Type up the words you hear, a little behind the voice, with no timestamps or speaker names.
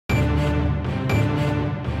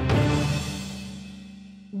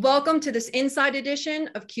Welcome to this inside edition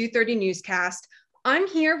of Q30 Newscast. I'm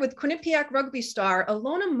here with Quinnipiac rugby star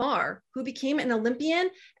Ilona Maher, who became an Olympian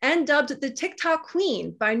and dubbed the TikTok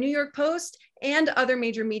Queen by New York Post and other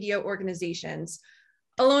major media organizations.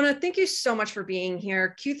 Ilona, thank you so much for being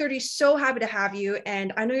here. Q30 is so happy to have you,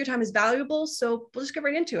 and I know your time is valuable, so we'll just get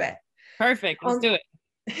right into it. Perfect, let's do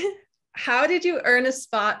it. How did you earn a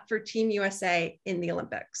spot for Team USA in the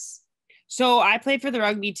Olympics? So I played for the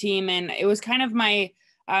rugby team, and it was kind of my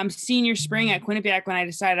senior spring at Quinnipiac when I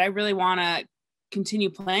decided I really want to continue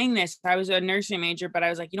playing this. I was a nursing major, but I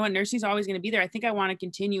was like, you know what, nursing is always going to be there. I think I want to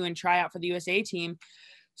continue and try out for the USA team.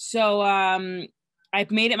 So I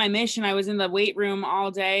made it my mission. I was in the weight room all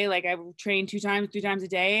day. Like I trained 3 times a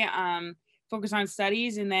day, focused on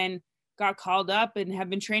studies, and then got called up and have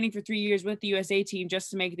been training for 3 years with the USA team just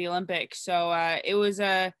to make the Olympics. So it was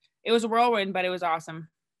a whirlwind, but it was awesome.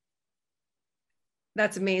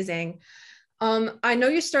 That's amazing. I know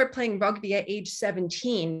you started playing rugby at age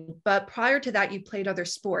 17, but prior to that, you played other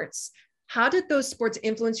sports. How did those sports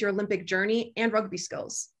influence your Olympic journey and rugby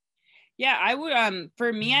skills? Yeah, I would,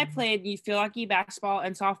 for me, I played field hockey, basketball,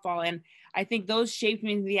 and softball. And I think those shaped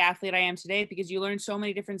me into the athlete I am today because you learn so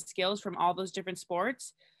many different skills from all those different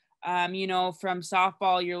sports. From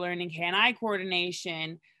softball, you're learning hand-eye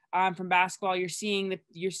coordination. From basketball, you're seeing the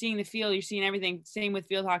field, you're seeing everything. Same with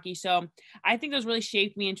field hockey. So I think those really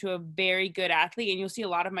shaped me into a very good athlete. And you'll see a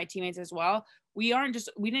lot of my teammates as well. We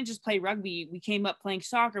didn't just play rugby. We came up playing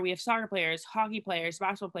soccer. We have soccer players, hockey players,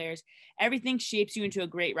 basketball players. Everything shapes you into a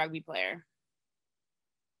great rugby player.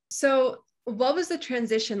 So what was the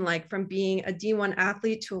transition like from being a D1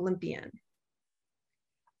 athlete to Olympian?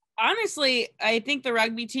 Honestly, I think the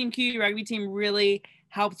rugby team, QU rugby team, really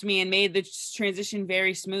helped me and made the transition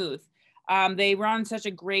very smooth. They run such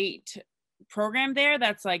a great program there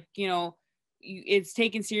that's like, it's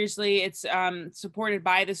taken seriously. It's supported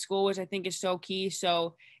by the school, which I think is so key.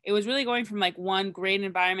 So it was really going from like one great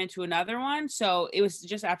environment to another one. So it was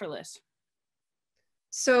just effortless.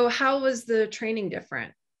 So how was the training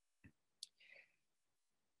different?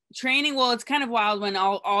 Training, well, it's kind of wild when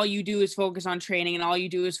all you do is focus on training and all you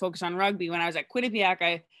do is focus on rugby. When I was at Quinnipiac,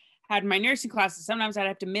 I had my nursing classes. Sometimes I'd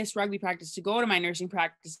have to miss rugby practice to go to my nursing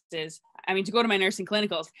practices. To go to my nursing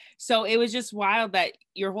clinicals. So it was just wild that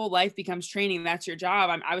your whole life becomes training. That's your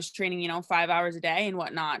job. I was training, 5 hours a day and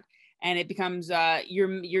whatnot. And it becomes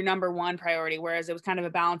your number one priority. Whereas it was kind of a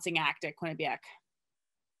balancing act at Quinnipiac.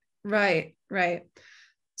 Right.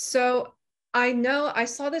 So I know I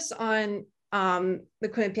saw this on the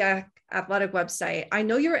Quinnipiac athletic website. I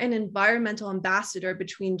know you're an environmental ambassador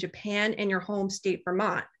between Japan and your home state,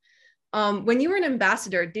 Vermont. When you were an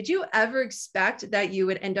ambassador, did you ever expect that you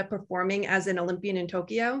would end up performing as an Olympian in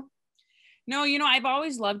Tokyo? No, I've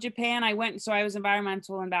always loved Japan. I was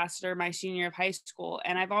environmental ambassador my senior year of high school,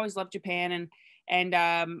 and I've always loved Japan. And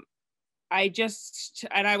I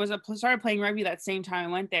started playing rugby that same time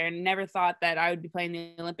I went there, and never thought that I would be playing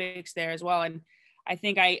the Olympics there as well. And I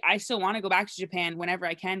think I still want to go back to Japan whenever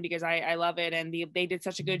I can because I love it, and they did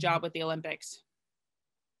such a good job with the Olympics.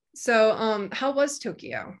 So, how was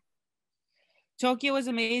Tokyo? Tokyo was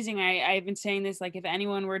amazing. I've been saying this, like if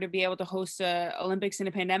anyone were to be able to host the Olympics in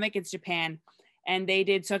a pandemic, it's Japan. And they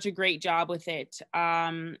did such a great job with it.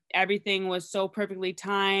 Everything was so perfectly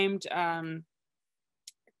timed.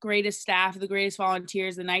 Greatest staff, the greatest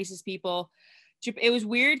volunteers, the nicest people. It was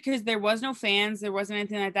weird because there was no fans. There wasn't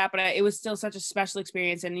anything like that, but it was still such a special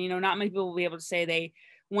experience. And, not many people will be able to say they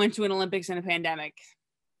went to an Olympics in a pandemic.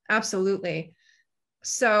 Absolutely.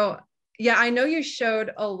 So, yeah, I know you showed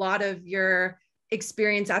a lot of your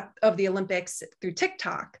experience of the Olympics through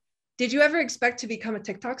TikTok. Did you ever expect to become a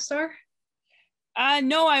TikTok star?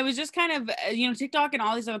 No, I was just kind of, TikTok and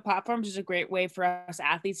all these other platforms is a great way for us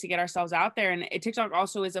athletes to get ourselves out there. And TikTok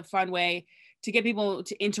also is a fun way to get people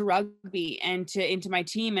into rugby and into my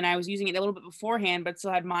team. And I was using it a little bit beforehand, but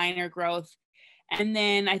still had minor growth. And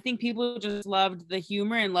then I think people just loved the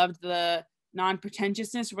humor and loved the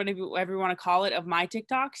non-pretentiousness, whatever you want to call it, of my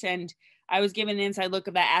TikToks. And I was given an inside look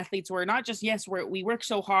of that athletes were not just, yes, we work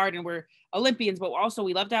so hard and we're Olympians, but also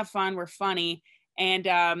we love to have fun. We're funny. And,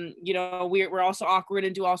 we're also awkward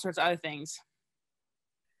and do all sorts of other things.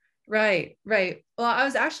 Right. Well, I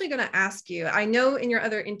was actually going to ask you, I know in your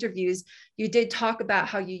other interviews, you did talk about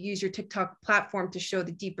how you use your TikTok platform to show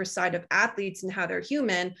the deeper side of athletes and how they're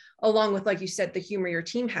human, along with, like you said, the humor your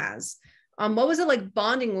team has. What was it like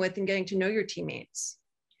bonding with and getting to know your teammates?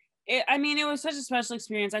 It was such a special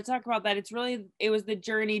experience. I talk about that. It was the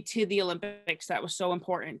journey to the Olympics that was so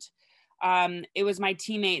important. It was my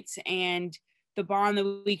teammates and the bond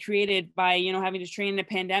that we created by, having to train in a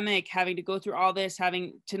pandemic, having to go through all this,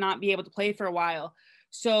 having to not be able to play for a while.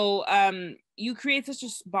 So you create such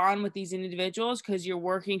a bond with these individuals because you're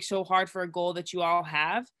working so hard for a goal that you all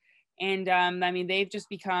have. And I mean, they've just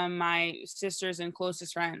become my sisters and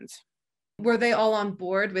closest friends. Were they all on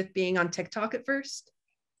board with being on TikTok at first?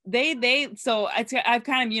 So I've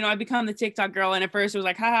kind of, I've become the TikTok girl, and at first it was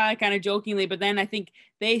like, haha, kind of jokingly, but then I think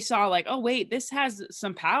they saw like, oh wait, this has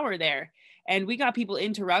some power there. And we got people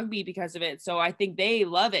into rugby because of it. So I think they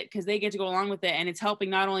love it because they get to go along with it. And it's helping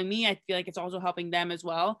not only me, I feel like it's also helping them as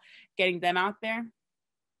well, getting them out there.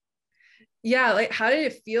 Yeah, like how did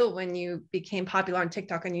it feel when you became popular on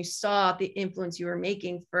TikTok and you saw the influence you were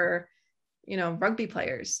making for, rugby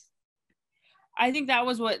players? I think that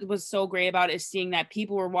was what was so great about it, is seeing that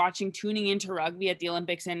people were watching, tuning into rugby at the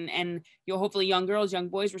Olympics, and hopefully young girls, young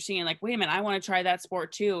boys were seeing like, wait a minute, I want to try that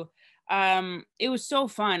sport too. It was so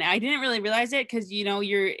fun. I didn't really realize it because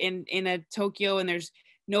you're in a Tokyo and there's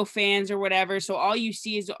no fans or whatever, so all you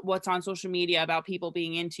see is what's on social media about people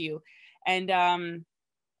being into you. And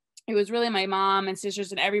it was really my mom and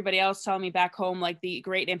sisters and everybody else telling me back home like the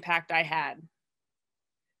great impact I had.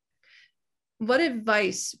 What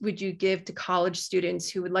advice would you give to college students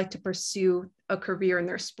who would like to pursue a career in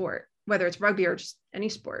their sport, whether it's rugby or just any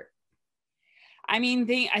sport? I mean,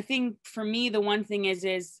 I think for me, the one thing is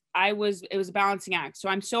it was a balancing act. So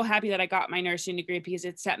I'm so happy that I got my nursing degree because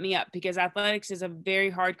it set me up, because athletics is a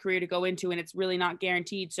very hard career to go into and it's really not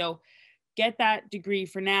guaranteed. So get that degree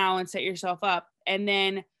for now and set yourself up. And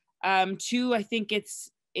then two, I think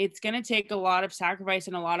it's going to take a lot of sacrifice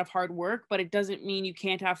and a lot of hard work, but it doesn't mean you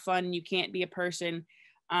can't have fun. You can't be a person.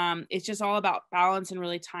 It's just all about balance and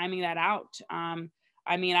really timing that out.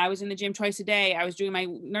 I mean, I was in the gym twice a day. I was doing my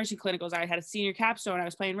nursing clinicals. I had a senior capstone. I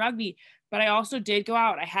was playing rugby, but I also did go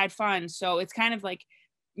out. I had fun. So it's kind of like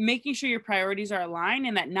making sure your priorities are aligned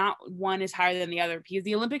and that not one is higher than the other, because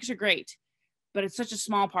the Olympics are great, but it's such a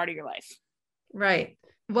small part of your life. Right.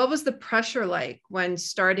 What was the pressure like when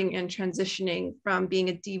starting and transitioning from being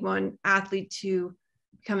a D1 athlete to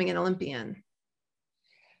becoming an Olympian?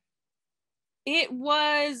 It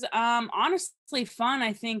was honestly fun.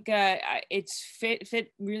 I think it's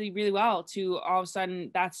fit really, really well to all of a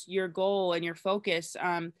sudden that's your goal and your focus.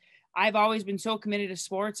 I've always been so committed to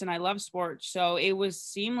sports and I love sports. So it was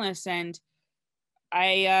seamless, and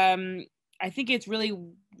I think it's really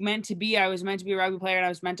meant to be. I was meant to be a rugby player and I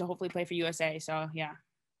was meant to hopefully play for USA. So yeah.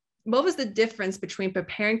 What was the difference between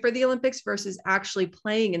preparing for the Olympics versus actually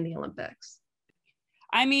playing in the Olympics?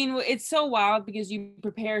 I mean, it's so wild because you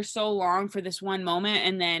prepare so long for this one moment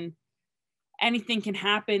and then anything can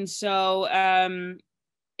happen. So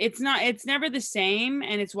it's never the same,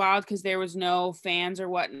 and it's wild because there was no fans or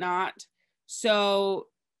whatnot. So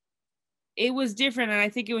it was different. And I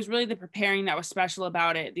think it was really the preparing that was special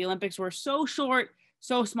about it. The Olympics were so short,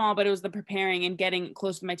 so small, but it was the preparing and getting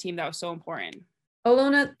close to my team that was so important.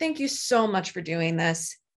 Ilona, thank you so much for doing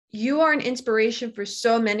this. You are an inspiration for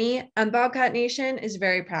so many, and Bobcat Nation is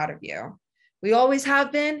very proud of you. We always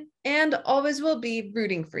have been and always will be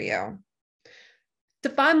rooting for you. To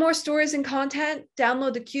find more stories and content,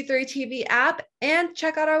 download the Q30 TV app and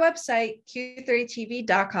check out our website,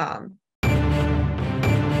 q30tv.com.